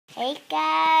Hey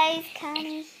guys,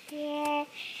 Connie here,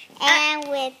 and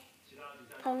with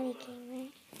Pony Gamer.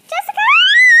 Jessica!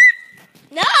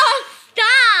 No,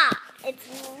 stop! It's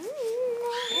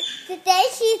Today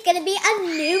she's gonna be a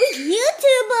new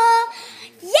YouTuber.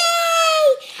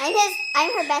 Yay! I'm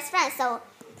her best friend, so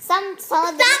some of the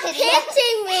Stop videos,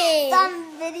 pinching me. some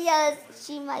videos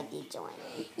she might be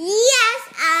joining. Yes.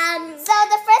 So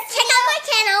the first check out my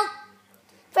channel.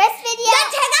 First video.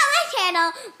 Yeah, check out my channel.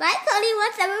 My Pony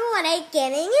 1718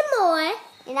 Gaming and more.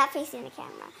 You're not facing the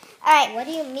camera. All right. What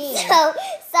do you mean? So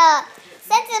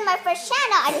since it's my first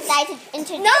channel, I decided to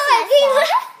introduce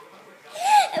myself.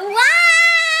 Wow!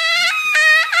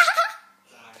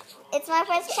 It's my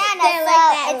first channel, Yeah, so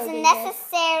like it's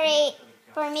necessary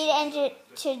for me to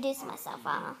introduce myself,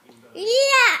 Anna.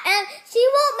 Yeah, and she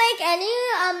won't make any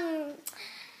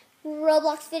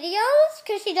Roblox videos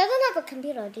because she doesn't have a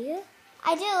computer, do you?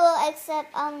 I do,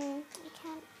 except you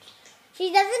can't.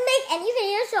 She doesn't make any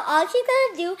videos, so all she's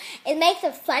gonna do is make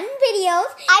some fun videos.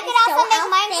 I could also make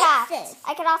Minecraft. Faces.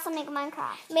 I could also make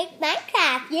Minecraft. Make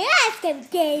Minecraft, yes, some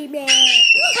gaming.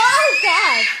 Oh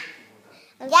God!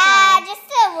 I'm yeah, sorry. just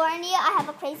to warn you, I have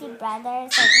a crazy brother.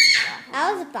 So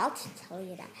I was about to tell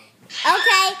you that.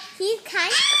 Okay, he's kind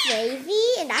of crazy,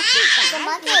 and that's He's a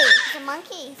monkey. He's a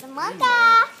monkey. He's a monkey.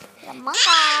 He's a monkey.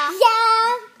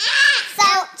 Yeah. So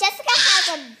Jessica has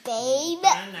a babe.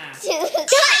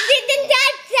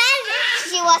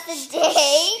 She wants to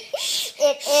date.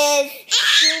 It is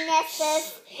Genesis.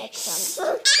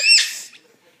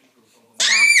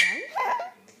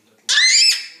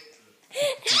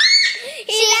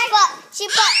 She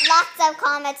put lots of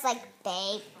comments like,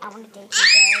 babe, I want to date you,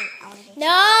 babe. I want to date you.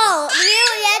 No,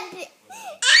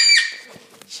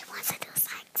 She wants to do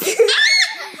sex.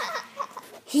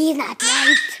 he's not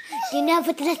right. You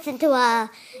never listen to her,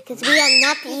 because we are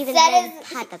not even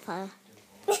part of her.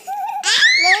 Let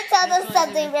me tell them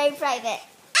something very private.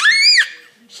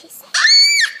 She said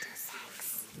do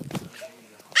sex.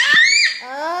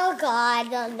 Oh God,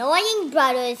 the annoying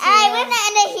brothers. Alright, we're gonna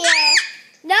end it here.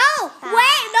 No,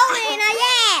 wait, no, not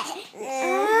yet.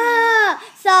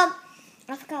 So,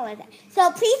 I forgot what that.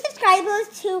 So please subscribe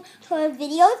to her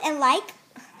videos and like.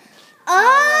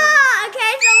 Oh,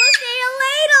 okay, so we'll see you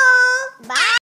later. Bye.